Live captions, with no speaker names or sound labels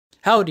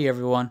Howdy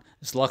everyone,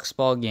 it's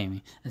Luxball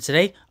Gaming, and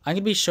today I'm going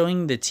to be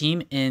showing the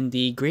team in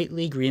the Great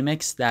League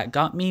Remix that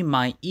got me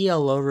my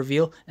ELO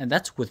reveal, and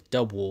that's with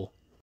Dubwool.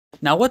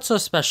 Now what's so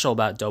special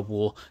about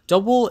Dubwool?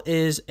 Dubwool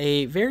is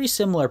a very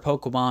similar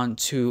Pokemon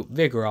to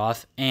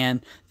Vigoroth,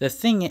 and the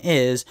thing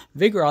is,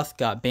 Vigoroth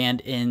got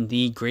banned in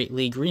the Great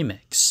League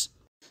Remix.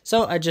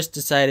 So I just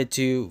decided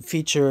to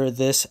feature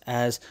this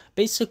as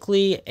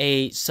basically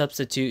a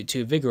substitute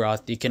to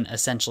Vigoroth you can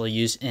essentially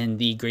use in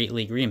the Great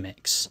League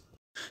Remix.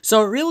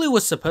 So it really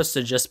was supposed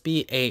to just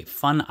be a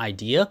fun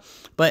idea,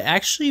 but it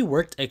actually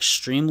worked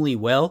extremely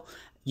well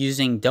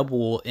using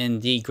Dubwool in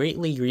the Great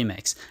League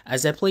Remix,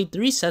 as I played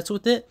 3 sets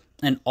with it,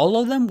 and all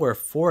of them were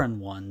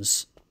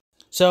 4-in-1s.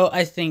 So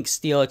I think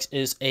Steelix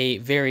is a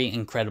very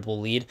incredible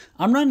lead.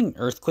 I'm running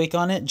Earthquake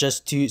on it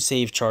just to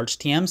save charge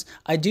TMs.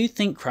 I do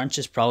think Crunch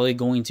is probably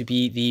going to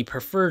be the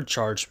preferred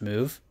charge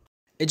move.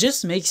 It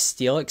just makes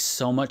Steelix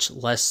so much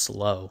less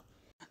slow.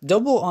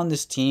 Dubwool on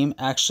this team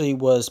actually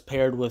was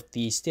paired with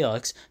the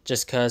Steelix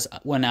just because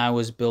when I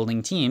was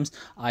building teams,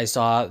 I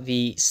saw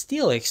the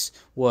Steelix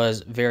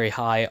was very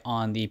high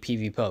on the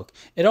PV poke.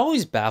 It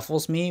always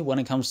baffles me when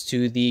it comes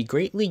to the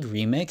Great League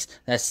Remix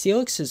that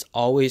Steelix is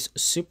always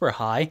super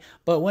high,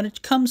 but when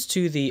it comes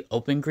to the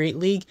Open Great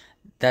League,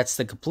 that's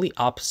the complete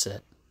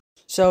opposite.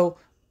 So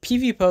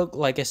PV poke,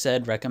 like I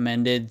said,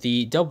 recommended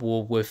the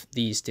Dubwool with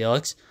the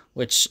Steelix,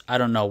 which I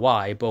don't know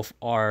why, both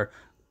are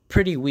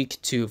pretty weak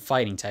to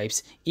fighting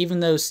types. Even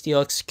though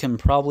Steelix can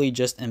probably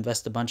just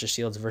invest a bunch of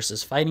shields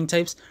versus fighting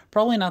types,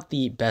 probably not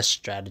the best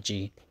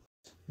strategy.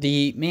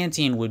 The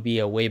Mantine would be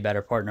a way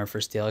better partner for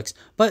Steelix,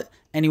 but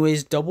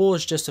anyways, Dubwool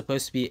is just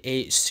supposed to be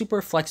a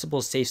super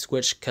flexible safe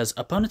switch because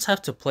opponents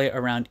have to play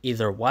around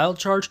either Wild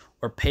Charge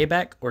or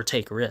Payback or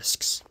take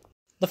risks.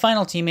 The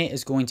final teammate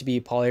is going to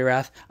be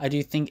Poliwrath. I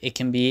do think it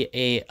can be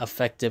a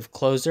effective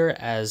closer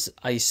as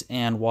Ice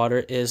and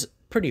Water is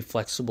pretty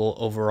flexible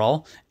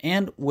overall,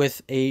 and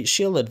with a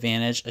shield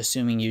advantage,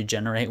 assuming you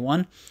generate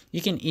one, you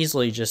can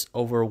easily just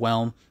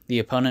overwhelm the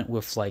opponent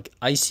with like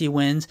icy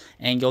winds,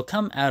 and you'll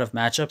come out of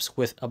matchups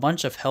with a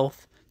bunch of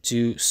health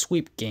to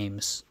sweep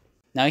games.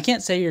 Now I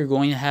can't say you're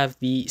going to have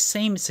the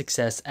same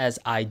success as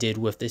I did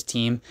with this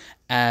team,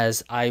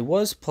 as I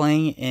was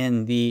playing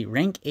in the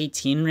rank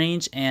 18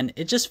 range and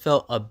it just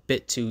felt a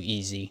bit too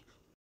easy.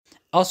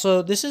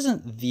 Also, this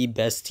isn't the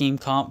best team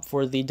comp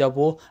for the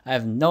Dubwool. I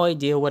have no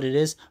idea what it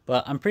is,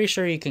 but I'm pretty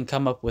sure you can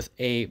come up with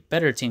a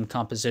better team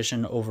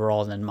composition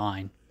overall than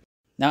mine.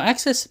 Now,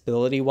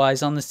 accessibility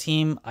wise on this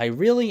team, I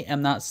really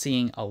am not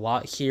seeing a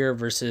lot here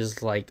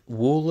versus like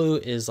Wooloo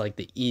is like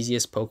the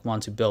easiest Pokemon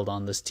to build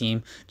on this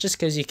team, just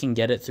because you can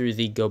get it through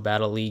the Go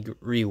Battle League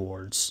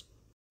rewards.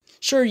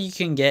 Sure, you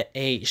can get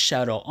a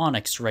Shadow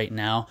Onyx right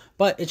now,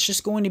 but it's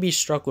just going to be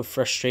struck with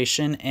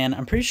frustration, and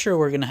I'm pretty sure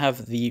we're going to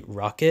have the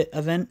Rocket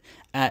event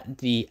at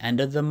the end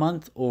of the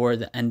month or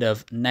the end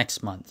of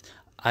next month.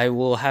 I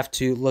will have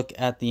to look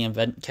at the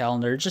event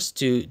calendar just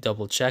to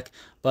double check,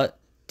 but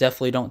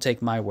definitely don't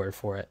take my word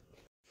for it.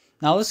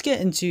 Now let's get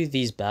into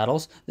these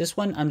battles. This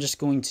one I'm just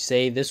going to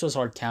say this was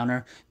our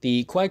counter.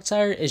 The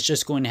Quagsire is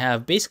just going to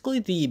have basically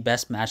the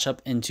best matchup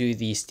into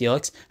the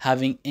Steelix,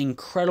 having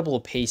incredible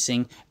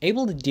pacing,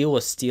 able to deal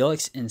with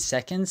Steelix in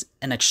seconds,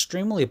 an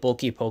extremely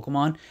bulky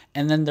Pokemon,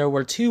 and then there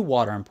were 2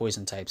 water and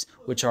poison types,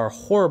 which are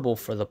horrible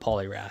for the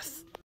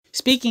Poliwrath.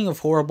 Speaking of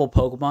horrible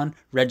Pokemon,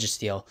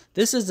 Registeel.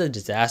 This is a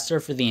disaster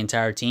for the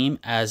entire team,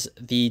 as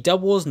the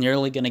Dubwool is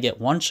nearly going to get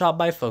one-shot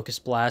by Focus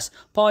Blast,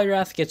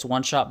 Poliwrath gets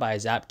one-shot by a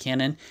Zap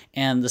Cannon,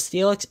 and the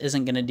Steelix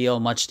isn't going to deal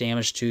much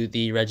damage to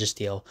the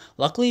Registeel.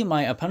 Luckily,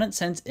 my opponent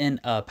sends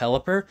in a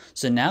Pelipper,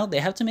 so now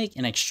they have to make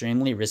an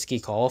extremely risky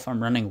call if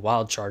I'm running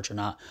Wild Charge or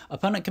not.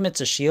 Opponent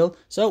commits a shield,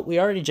 so we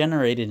already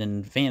generated an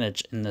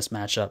advantage in this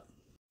matchup.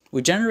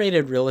 We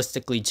generated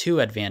realistically 2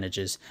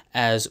 advantages,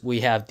 as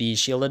we have the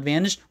shield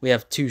advantage, we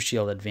have 2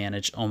 shield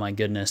advantage, oh my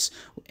goodness,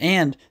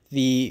 and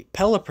the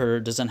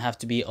Pelipper doesn't have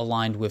to be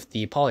aligned with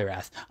the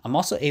Poliwrath. I'm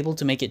also able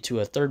to make it to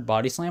a 3rd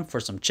Body Slam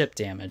for some chip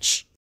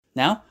damage.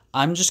 Now,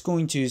 I'm just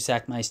going to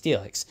sack my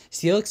Steelix.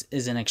 Steelix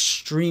is an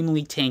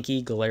extremely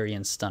tanky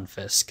Galarian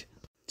Stunfisk.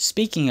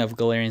 Speaking of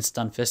Galarian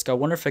Stunfisk, I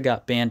wonder if it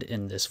got banned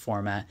in this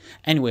format.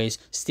 Anyways,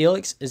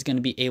 Steelix is going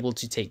to be able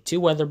to take 2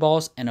 Weather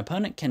Balls, and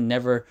opponent can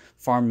never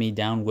farm me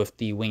down with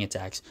the wing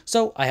attacks.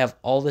 So I have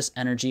all this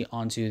energy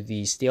onto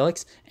the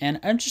Steelix, and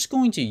I'm just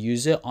going to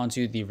use it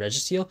onto the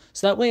Registeel,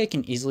 so that way I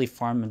can easily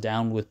farm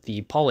down with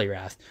the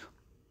Poliwrath.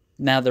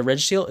 Now the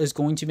Registeel is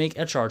going to make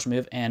a charge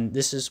move, and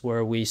this is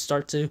where we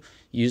start to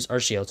use our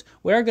shields.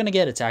 We are going to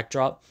get attack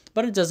drop,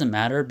 but it doesn't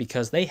matter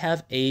because they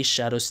have a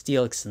Shadow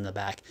Steelix in the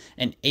back,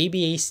 an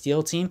ABA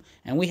Steel team,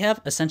 and we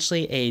have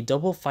essentially a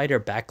double fighter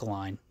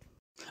backline.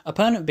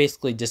 Opponent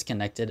basically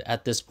disconnected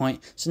at this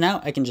point, so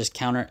now I can just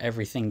counter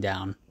everything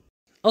down.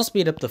 I'll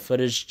speed up the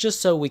footage just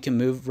so we can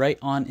move right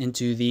on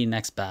into the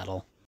next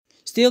battle.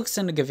 Steelix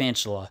and a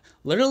Galvantula,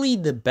 literally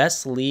the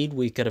best lead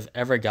we could have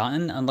ever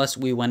gotten unless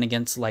we went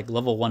against like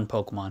level 1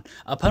 Pokemon.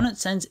 Opponent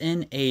sends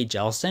in a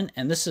Jellicent,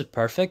 and this is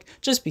perfect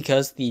just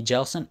because the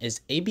Jellicent is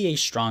ABA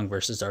strong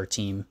versus our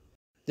team.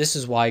 This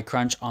is why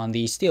Crunch on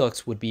the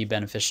Steelix would be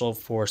beneficial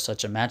for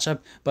such a matchup,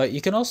 but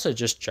you can also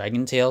just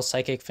Dragon Tail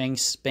Psychic Fang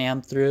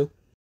spam through.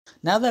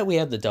 Now that we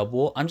have the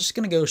Dubwool, I'm just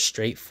going to go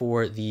straight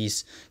for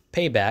these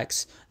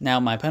paybacks. Now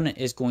my opponent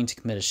is going to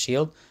commit a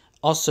shield.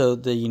 Also,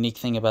 the unique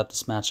thing about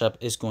this matchup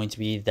is going to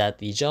be that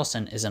the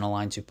Jellicent isn't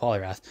aligned to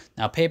Poliwrath.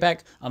 Now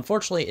payback,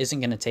 unfortunately, isn't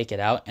going to take it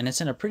out, and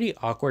it's in a pretty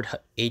awkward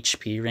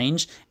HP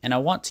range, and I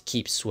want to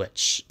keep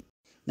switch.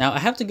 Now I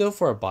have to go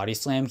for a body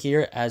slam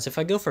here, as if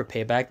I go for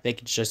payback, they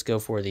could just go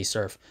for the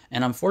surf,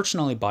 and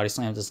unfortunately body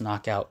slam does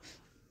knock out.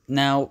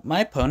 Now,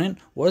 my opponent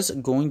was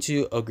going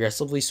to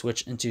aggressively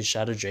switch into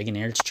Shadow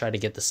Dragonair to try to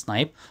get the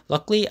snipe.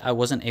 Luckily, I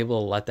wasn't able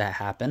to let that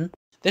happen.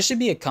 This should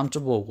be a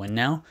comfortable win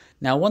now.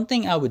 Now, one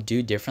thing I would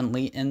do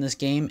differently in this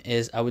game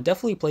is I would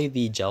definitely play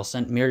the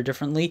Jellicent mirror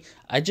differently.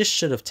 I just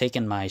should have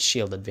taken my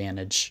shield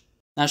advantage.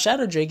 Now,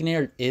 Shadow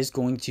Dragonair is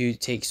going to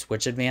take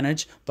switch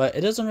advantage, but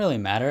it doesn't really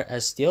matter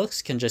as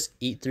Steelix can just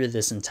eat through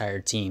this entire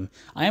team.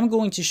 I am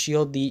going to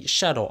shield the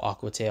Shadow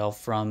Aqua Tail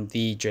from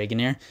the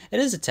Dragonair. It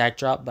is attack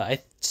drop, but I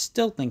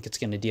still think it's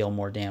going to deal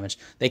more damage.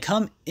 They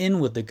come in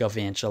with the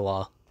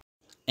Galvantula,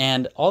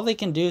 and all they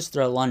can do is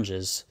throw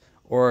lunges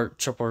or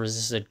triple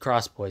resisted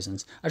cross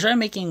poisons. I tried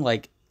making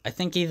I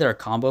think either a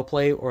combo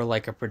play or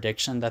like a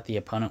prediction that the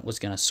opponent was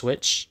going to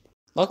switch.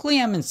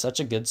 Luckily, I'm in such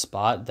a good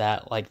spot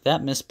that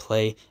that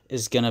misplay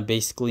is going to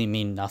basically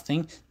mean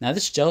nothing. Now,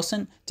 this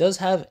Jellicent does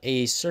have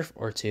a surf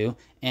or two,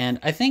 and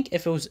I think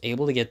if it was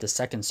able to get the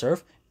second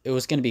surf, it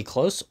was going to be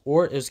close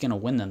or it was going to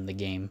win them the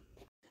game.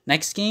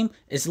 Next game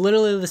is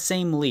literally the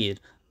same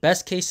lead,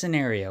 best case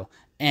scenario,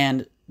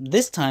 and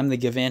this time the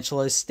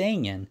Galvantula is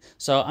staying in,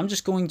 so I'm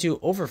just going to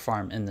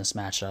overfarm in this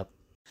matchup.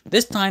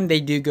 This time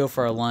they do go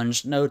for a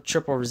lunge, no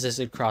triple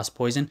resisted cross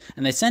poison,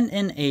 and they send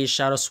in a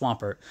Shadow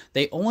Swampert.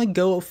 They only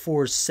go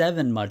for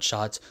 7 mud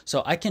shots,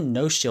 so I can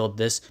no shield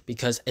this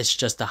because it's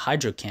just a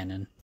Hydro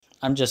Cannon.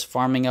 I'm just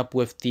farming up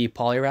with the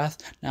Poliwrath.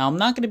 Now I'm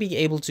not going to be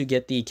able to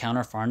get the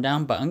counter farm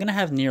down, but I'm going to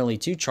have nearly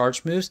 2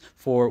 charge moves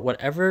for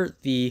whatever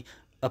the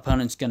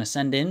opponent's going to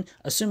send in,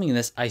 assuming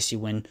this Icy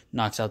Wind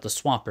knocks out the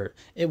Swampert.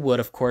 It would,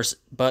 of course,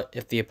 but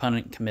if the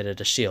opponent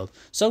committed a shield.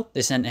 So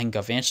they send in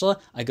Galvantula,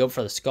 I go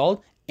for the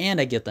Scald, and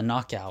I get the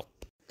knockout.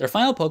 Their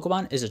final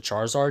Pokemon is a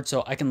Charizard,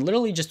 so I can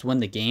literally just win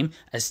the game,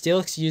 as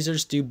Steelix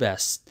users do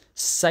best.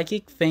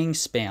 Psychic Fang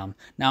spam.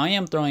 Now I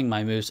am throwing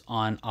my moves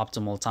on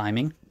optimal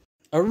timing.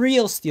 A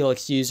real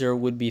Steelix user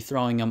would be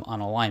throwing them on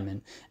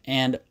alignment,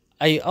 and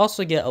I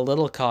also get a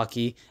little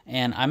cocky,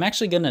 and I'm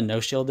actually going to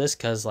no-shield this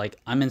because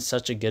I'm in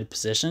such a good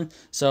position.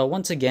 So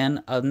once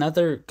again,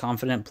 another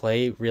confident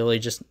play, really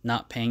just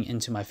not paying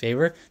into my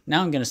favor.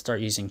 Now I'm going to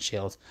start using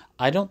shields.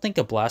 I don't think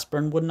a Blast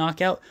Burn would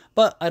knock out,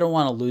 but I don't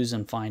want to lose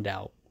and find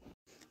out.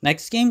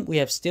 Next game, we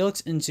have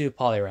Steelix into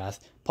Poliwrath.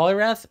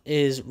 Poliwrath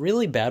is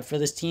really bad for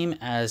this team,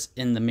 as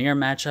in the mirror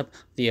matchup,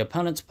 the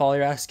opponent's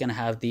Poliwrath is going to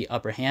have the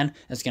upper hand.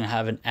 It's going to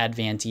have an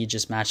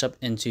advantageous matchup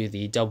into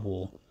the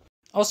Dubwool.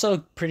 Also,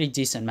 pretty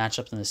decent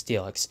matchup in the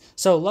Steelix.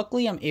 So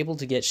luckily I'm able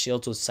to get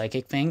shields with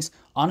Psychic Fangs.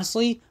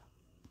 Honestly,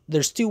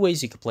 there's 2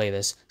 ways you could play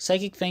this.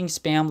 Psychic Fang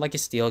spam like a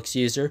Steelix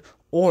user,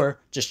 or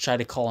just try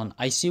to call an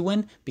Icy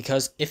Wind,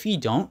 because if you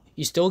don't,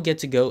 you still get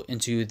to go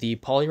into the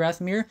Poliwrath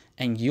mirror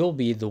and you'll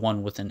be the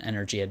one with an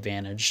energy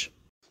advantage.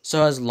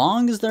 So as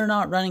long as they're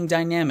not running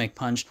Dynamic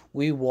Punch,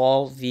 we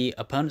wall the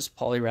opponent's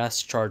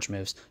Poliwrath's charge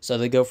moves. So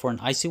they go for an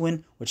Icy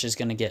Wind, which is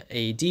going to get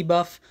a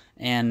debuff,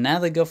 and now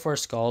they go for a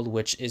Scald,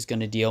 which is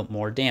going to deal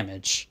more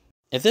damage.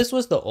 If this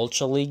was the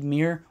Ultra League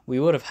mirror, we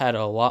would have had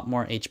a lot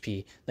more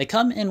HP. They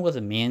come in with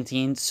a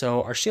Mantine,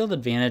 so our shield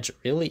advantage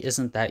really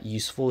isn't that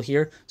useful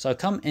here. So I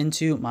come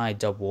into my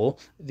Dubwool.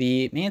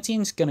 The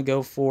Mantine's going to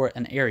go for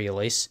an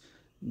Aerial Ace.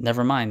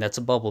 Never mind, that's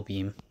a Bubble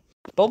Beam.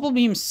 Bubble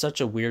Beam's such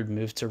a weird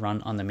move to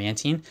run on the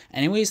Mantine.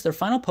 Anyways, their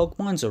final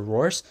Pokemon's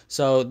Aurorus,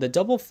 so the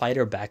double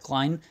fighter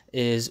backline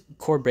is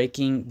core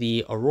breaking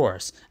the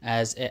Aurorus,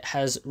 as it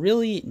has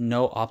really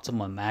no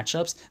optimal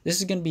matchups. This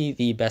is going to be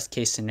the best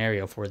case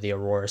scenario for the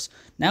Aurorus.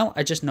 Now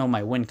I just know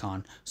my win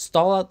con.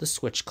 Stall out the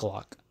switch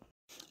clock.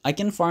 I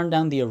can farm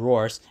down the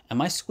Aurorus, and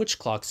my switch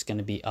clock is going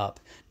to be up.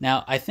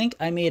 Now, I think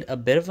I made a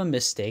bit of a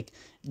mistake,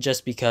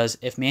 just because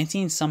if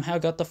Mantine somehow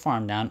got the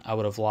farm down, I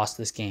would have lost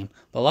this game.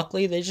 But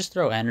luckily, they just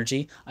throw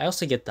energy. I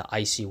also get the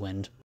Icy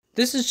Wind.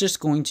 This is just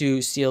going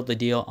to seal the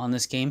deal on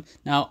this game.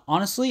 Now,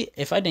 honestly,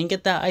 if I didn't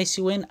get that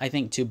Icy Wind, I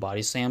think 2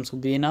 Body Slams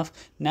would be enough.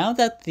 Now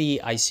that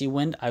the Icy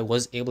Wind I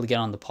was able to get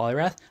on the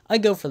Poliwrath, I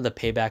go for the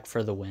payback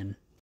for the win.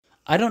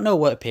 I don't know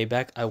what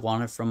payback I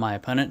wanted from my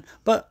opponent,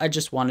 but I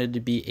just wanted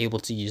to be able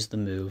to use the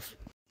move.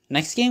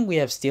 Next game, we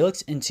have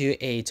Steelix into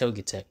a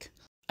Togetic.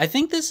 I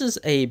think this is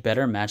a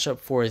better matchup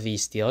for the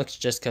Steelix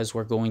just because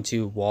we're going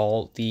to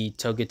wall the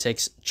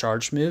Togetic's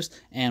charge moves,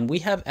 and we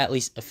have at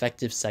least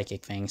effective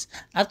Psychic Fangs.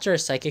 After a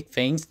Psychic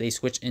Fangs, they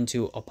switch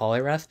into a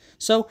Poliwrath,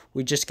 so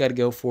we just gotta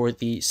go for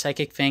the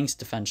Psychic Fangs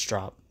defense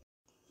drop.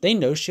 They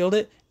no-shield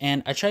it,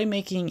 and I try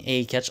making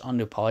a catch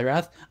onto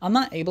Poliwrath. I'm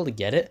not able to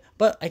get it,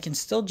 but I can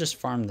still just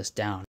farm this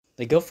down.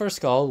 They go for a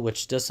Scald,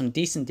 which does some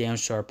decent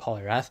damage to our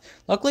Poliwrath.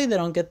 Luckily, they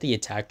don't get the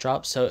attack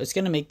drop, so it's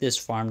going to make this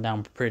farm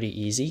down pretty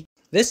easy.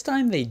 This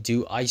time they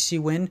do Icy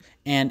Wind,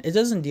 and it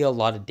doesn't deal a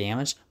lot of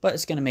damage, but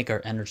it's going to make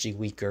our energy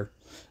weaker.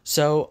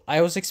 So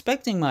I was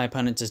expecting my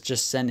opponent to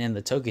just send in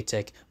the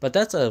Togetic, but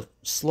that's a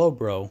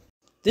Slowbro.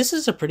 This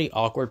is a pretty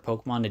awkward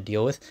Pokemon to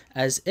deal with,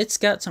 as it's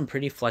got some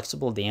pretty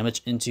flexible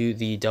damage into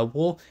the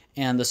Dubwool,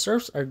 and the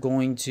Surfs are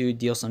going to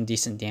deal some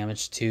decent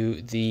damage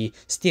to the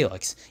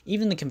Steelix.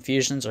 Even the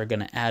Confusions are going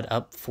to add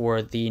up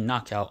for the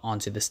knockout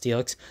onto the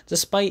Steelix,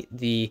 despite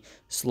the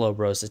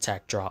Slowbro's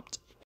attack dropped.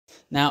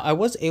 Now, I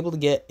was able to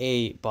get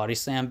a Body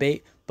Slam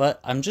bait,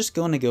 but I'm just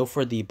going to go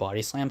for the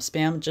Body Slam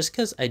spam just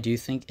because I do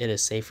think it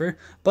is safer,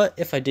 but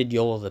if I did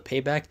YOLO the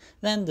payback,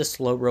 then the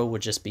Slowbro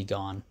would just be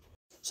gone.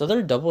 So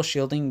they're double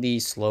shielding the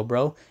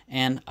Slowbro,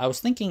 and I was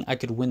thinking I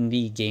could win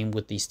the game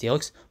with the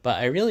Steelix, but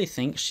I really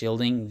think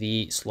shielding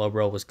the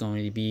Slowbro was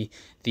going to be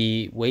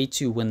the way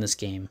to win this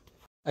game.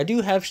 I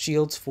do have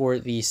shields for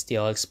the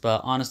Steelix,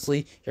 but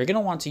honestly, you're going to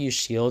want to use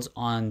shields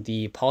on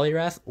the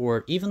Poliwrath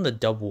or even the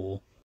Dubwool.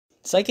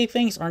 Psychic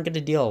Fangs aren't going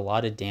to deal a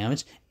lot of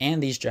damage,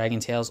 and these Dragon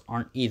Tails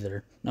aren't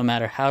either, no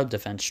matter how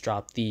defense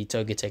drop the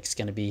Togetic is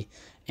going to be.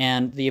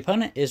 And the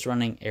opponent is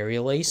running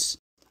Aerial Ace.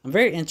 I'm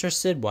very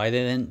interested why they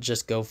didn't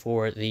just go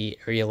for the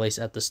Aerial Ace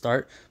at the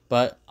start,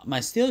 but my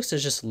Steelix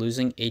is just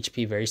losing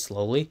HP very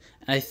slowly,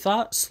 and I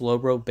thought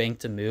Slowbro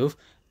banked a move.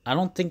 I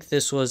don't think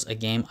this was a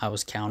game I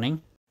was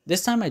counting.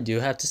 This time I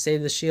do have to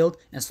save the shield,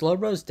 and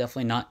Slowbro is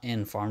definitely not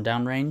in farm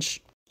down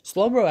range.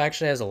 Slowbro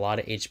actually has a lot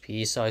of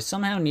HP, so I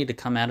somehow need to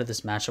come out of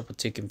this matchup with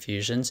 2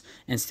 Confusions,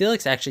 and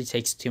Steelix actually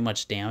takes too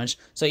much damage,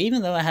 so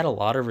even though I had a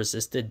lot of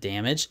resisted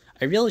damage,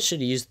 I really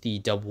should have used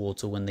the Dubwool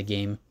to win the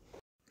game.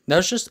 That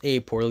was just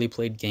a poorly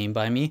played game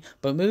by me,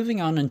 but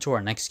moving on into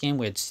our next game,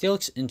 we had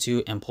Steelix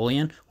into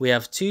Empoleon. We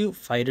have 2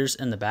 fighters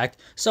in the back,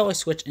 so I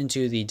switch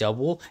into the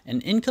Dubwool,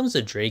 and in comes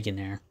the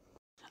Dragonair.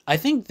 I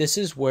think this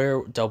is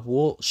where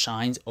Dubwool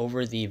shines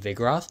over the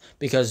Vigoroth,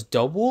 because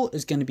Dubwool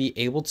is going to be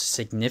able to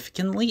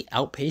significantly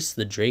outpace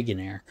the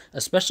Dragonair,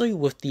 especially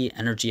with the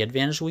energy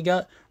advantage we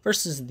got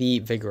versus the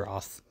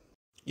Vigoroth.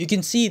 You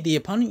can see the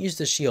opponent used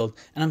the shield,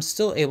 and I'm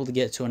still able to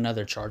get to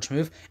another charge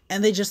move,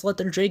 and they just let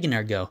their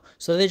Dragonair go.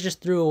 So they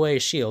just threw away a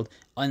shield,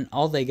 and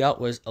all they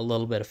got was a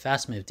little bit of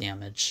fast move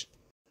damage.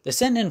 They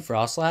sent in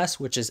Frostlass,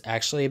 which is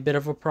actually a bit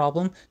of a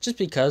problem, just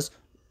because,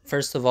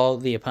 first of all,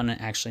 the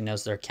opponent actually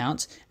knows their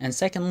counts, and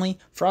secondly,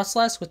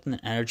 Frostlass with an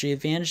energy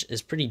advantage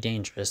is pretty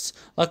dangerous.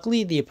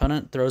 Luckily, the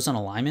opponent throws an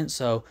alignment,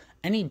 so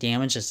any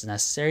damage is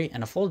necessary,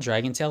 and a full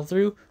Dragon Tail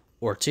through,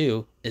 or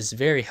 2, is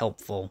very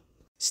helpful.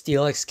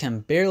 Steelix can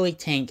barely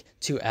tank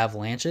 2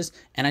 avalanches,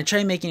 and I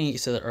try making it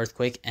to the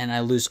Earthquake, and I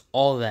lose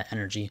all of that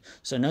energy,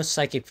 so no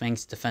Psychic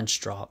Fang's defense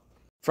drop.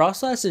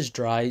 Frostlass is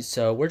dry,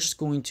 so we're just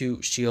going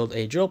to shield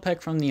a Drill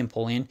Peck from the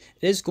Empoleon.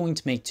 It is going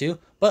to make 2,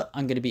 but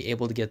I'm going to be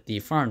able to get the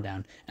farm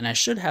down, and I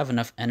should have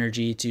enough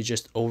energy to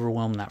just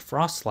overwhelm that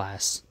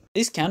Frostlass.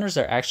 These counters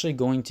are actually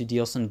going to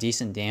deal some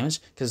decent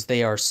damage, because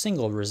they are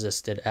single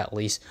resisted at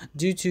least,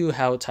 due to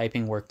how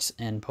typing works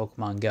in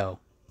Pokemon Go.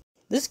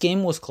 This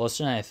game was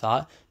closer than I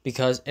thought,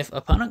 because if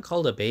opponent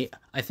called a bait,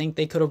 I think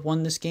they could have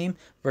won this game,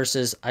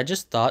 versus I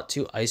just thought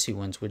 2 Icy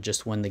Winds would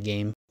just win the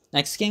game.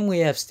 Next game we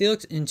have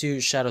Steelix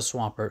into Shadow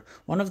Swampert,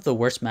 one of the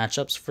worst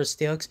matchups for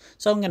Steelix,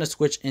 so I'm going to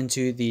switch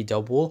into the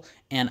Dubwool,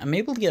 and I'm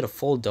able to get a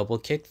full double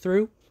kick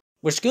through,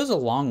 which goes a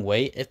long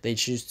way if they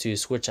choose to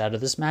switch out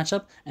of this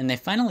matchup, and they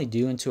finally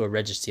do into a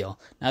Registeel.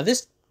 Now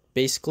this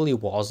basically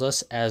walls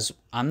us, as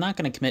I'm not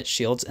going to commit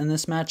shields in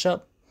this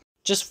matchup,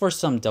 just for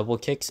some double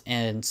kicks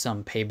and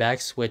some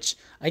paybacks, which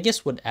I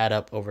guess would add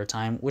up over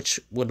time, which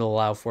would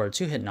allow for a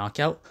 2-hit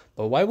knockout.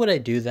 But why would I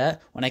do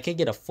that when I could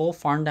get a full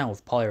farm down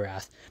with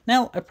Poliwrath?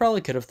 Now, I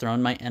probably could have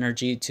thrown my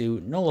energy to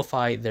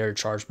nullify their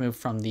charge move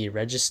from the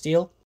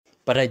Registeel,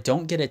 but I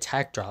don't get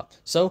attack drop,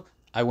 so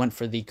I went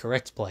for the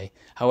correct play.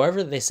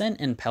 However, they sent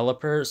in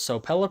Pelipper, so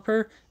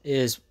Pelipper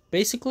is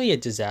basically a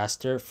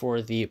disaster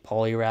for the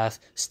Poliwrath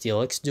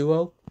Steelix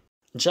duo.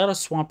 Shadow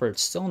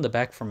Swampert's still in the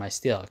back for my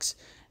Steelix,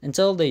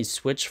 until they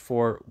switch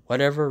for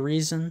whatever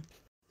reason.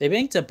 They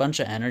banked a bunch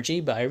of energy,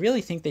 but I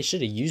really think they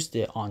should have used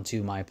it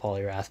onto my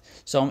Poliwrath,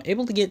 so I'm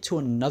able to get to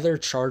another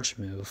charge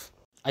move.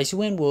 Icy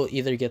Wind will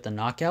either get the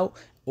knockout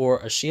or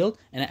a shield,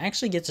 and it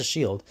actually gets a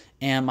shield,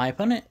 and my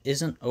opponent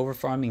isn't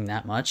overfarming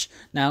that much.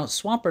 Now,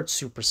 Swampert's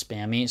super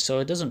spammy, so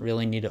it doesn't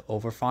really need to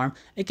overfarm,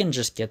 it can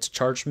just get to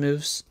charge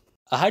moves.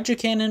 A Hydro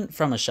Cannon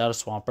from a Shadow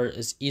Swampert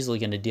is easily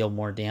going to deal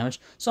more damage,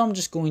 so I'm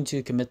just going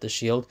to commit the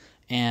shield,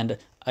 and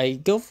I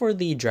go for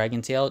the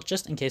Dragon Tail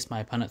just in case my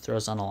opponent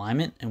throws on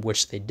alignment, in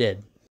which they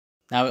did.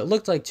 Now it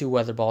looked like 2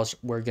 Weather Balls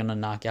were going to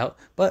knock out,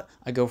 but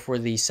I go for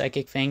the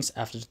Psychic Fangs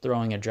after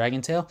throwing a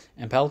Dragon Tail,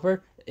 and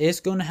Pelipper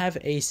is going to have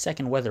a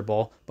second Weather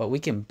Ball, but we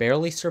can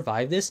barely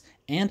survive this,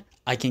 and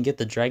I can get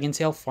the Dragon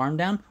Tail farm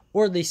down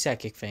or the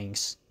Psychic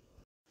Fangs.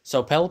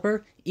 So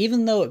Pelipper,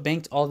 even though it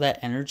banked all that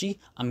energy,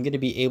 I'm going to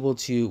be able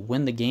to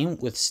win the game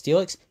with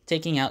Steelix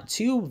taking out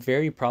 2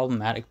 very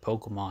problematic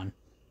Pokemon.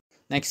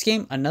 Next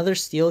game, another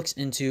Steelix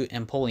into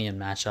Empoleon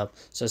matchup.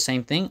 So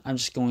same thing, I'm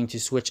just going to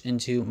switch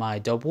into my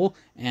Dubwool,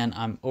 and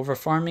I'm over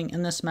farming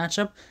in this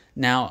matchup.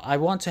 Now, I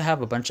want to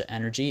have a bunch of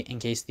energy in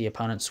case the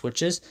opponent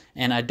switches,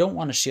 and I don't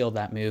want to shield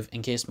that move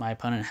in case my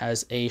opponent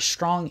has a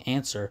strong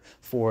answer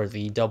for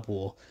the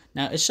Dubwool.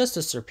 Now, it's just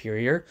a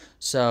Superior,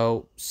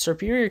 so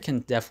Superior can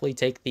definitely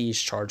take these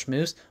charge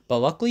moves, but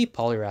luckily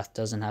Poliwrath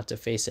doesn't have to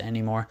face it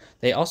anymore.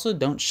 They also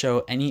don't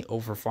show any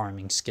over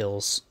farming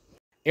skills.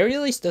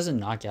 Aerial Ace doesn't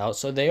knock out,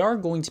 so they are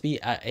going to be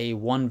at a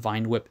 1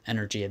 Vine Whip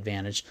energy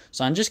advantage.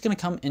 So I'm just going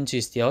to come into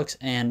Steelix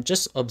and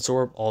just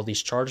absorb all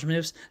these charge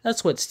moves.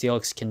 That's what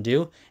Steelix can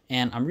do,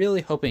 and I'm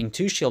really hoping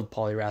 2 Shield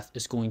Poliwrath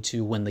is going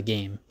to win the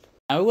game.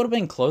 Now, it would have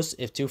been close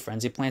if 2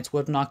 Frenzy Plants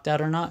would have knocked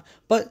out or not,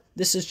 but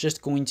this is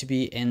just going to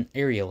be an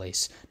Aerial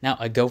Ace. Now,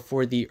 I go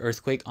for the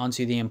Earthquake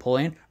onto the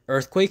Empoleon.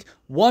 Earthquake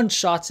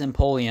one-shots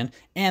Empoleon,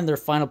 and their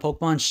final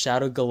Pokemon,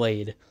 Shadow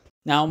Gallade.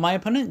 Now, my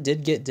opponent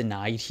did get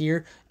denied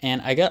here,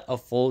 and I got a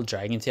full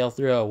Dragon Tail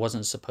through. I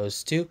wasn't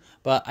supposed to,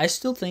 but I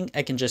still think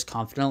I can just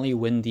confidently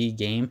win the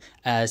game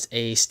as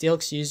a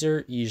Steelix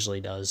user usually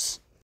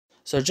does.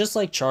 So just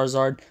like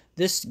Charizard,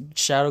 this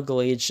Shadow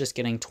Gallade is just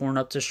getting torn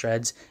up to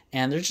shreds,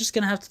 and they're just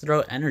going to have to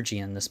throw energy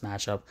in this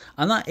matchup.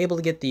 I'm not able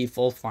to get the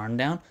full farm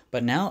down,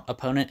 but now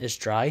opponent is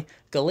dry.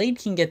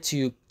 Gallade can get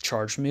to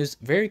charge moves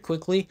very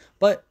quickly,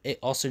 but it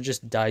also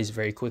just dies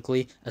very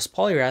quickly as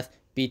Poliwrath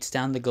beats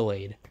down the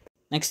Gallade.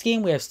 Next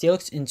game, we have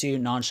Steelix into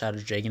Non-Shadow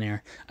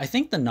Dragonair. I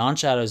think the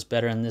Non-Shadow is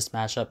better in this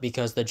matchup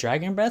because the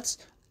Dragon Breaths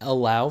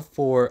allow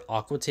for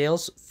Aqua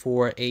Tails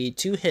for a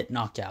 2-hit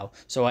knockout,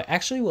 so I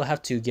actually will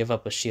have to give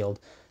up a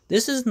shield.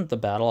 This isn't the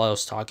battle I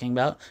was talking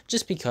about,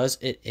 just because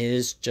it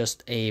is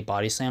just a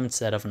Body Slam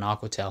instead of an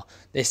Aqua Tail.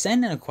 They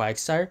send in a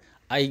Quagsire.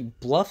 I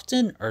bluffed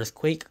an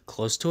Earthquake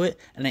close to it,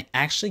 and I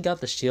actually got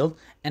the shield,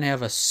 and I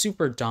have a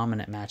super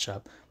dominant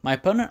matchup. My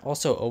opponent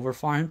also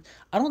overfarmed.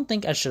 I don't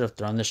think I should have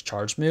thrown this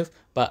charge move,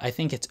 but I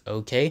think it's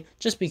okay,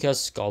 just because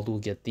Scald will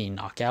get the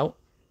knockout.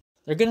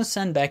 They're going to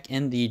send back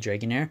in the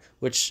Dragonair,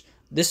 which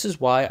this is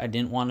why I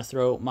didn't want to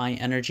throw my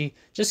energy,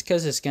 just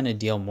because it's going to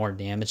deal more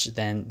damage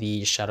than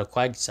the Shadow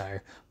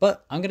Quagsire.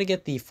 But I'm going to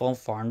get the full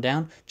farm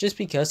down, just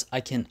because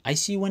I can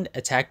Icy Wind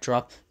attack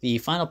drop the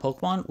final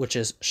Pokemon, which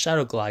is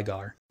Shadow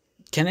Gligar.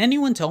 Can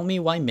anyone tell me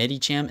why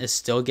Medicham is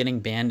still getting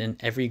banned in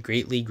every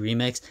Great League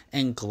remix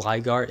and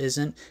Gligar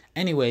isn't?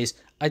 Anyways,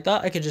 I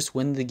thought I could just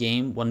win the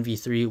game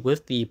 1v3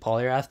 with the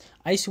Poliwrath.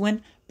 Icy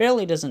Wind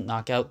barely doesn't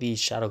knock out the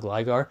Shadow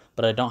Gligar,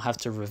 but I don't have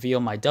to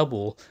reveal my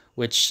Dubwool,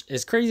 which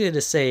is crazy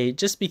to say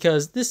just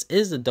because this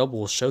is a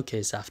Dubwool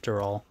showcase after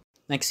all.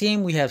 Next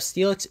game, we have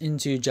Steelix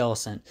into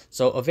Jellicent.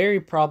 So a very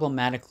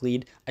problematic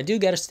lead. I do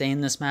gotta stay in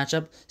this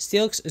matchup.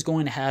 Steelix is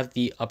going to have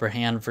the upper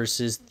hand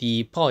versus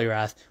the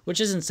Poliwrath, which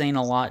isn't saying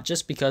a lot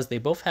just because they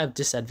both have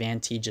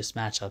disadvantageous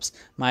matchups.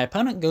 My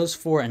opponent goes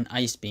for an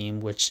Ice Beam,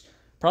 which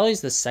probably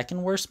is the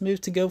second worst move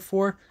to go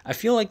for. I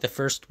feel like the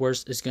first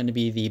worst is going to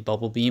be the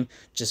Bubble Beam,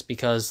 just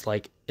because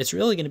it's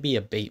really going to be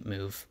a bait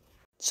move.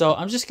 So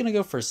I'm just going to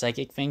go for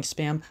Psychic Fang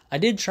spam. I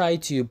did try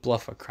to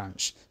bluff a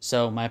Crunch,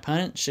 so my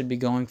opponent should be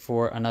going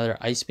for another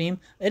Ice Beam.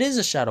 It is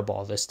a Shadow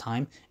Ball this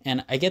time,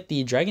 and I get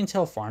the Dragon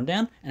Tail farm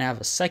down, and I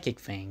have a Psychic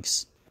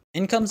Fangs.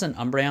 In comes an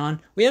Umbreon.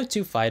 We have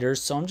 2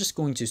 fighters, so I'm just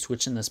going to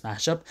switch in this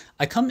matchup.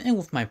 I come in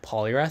with my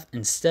Poliwrath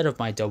instead of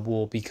my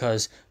Dubwool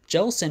because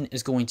Jellicent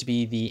is going to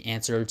be the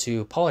answer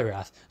to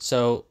Poliwrath,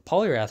 so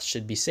Poliwrath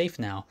should be safe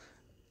now.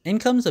 In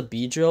comes a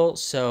Beedrill,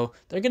 so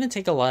they're going to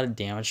take a lot of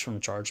damage from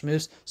charge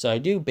moves, so I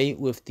do bait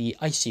with the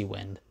Icy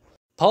Wind.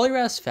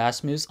 Poliwrath's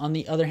fast moves, on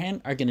the other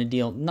hand, are going to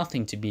deal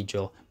nothing to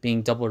Beedrill,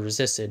 being double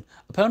resisted.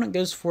 Opponent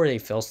goes for a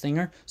Fail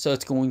Stinger, so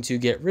it's going to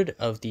get rid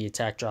of the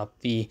attack drop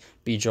the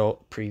Beedrill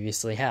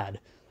previously had.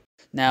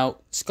 Now,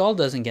 Scald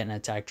doesn't get an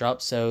attack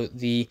drop, so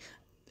the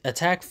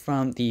attack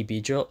from the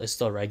Beedrill is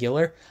still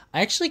regular. I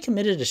actually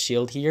committed a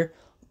shield here.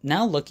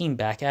 Now looking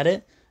back at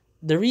it,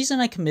 the reason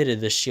I committed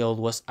this shield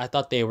was I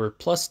thought they were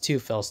 +2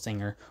 Fell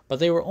Stinger, but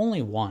they were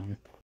only 1.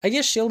 I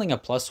guess shielding a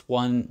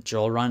 +1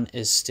 Drill Run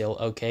is still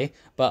okay,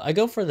 but I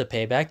go for the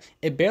payback.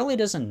 It barely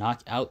doesn't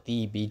knock out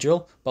the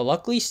Beedrill, but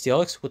luckily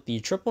Steelix with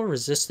the triple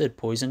resisted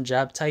Poison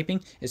Jab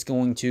typing is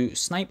going to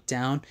snipe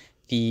down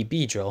the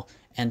Beedrill,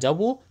 and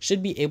Dubwool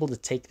should be able to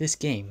take this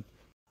game.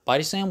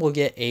 Body Slam will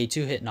get a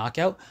 2-hit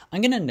knockout.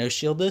 I'm going to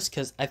no-shield this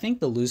because I think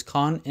the lose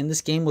con in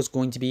this game was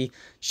going to be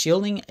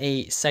shielding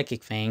a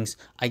Psychic Fangs,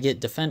 I get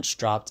defense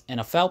dropped, and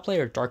a Foul Play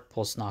or Dark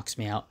Pulse knocks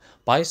me out.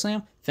 Body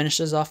Slam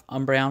finishes off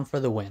Umbreon for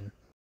the win.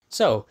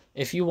 So,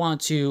 if you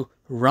want to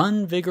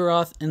run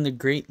Vigoroth in the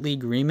Great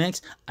League Remix,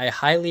 I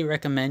highly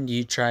recommend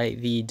you try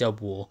the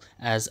Dubwool,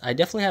 as I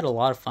definitely had a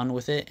lot of fun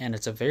with it, and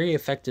it's a very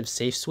effective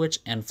safe switch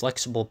and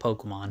flexible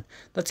Pokemon.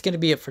 That's going to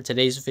be it for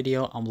today's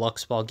video on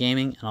Luxball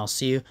Gaming, and I'll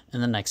see you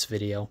in the next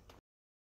video.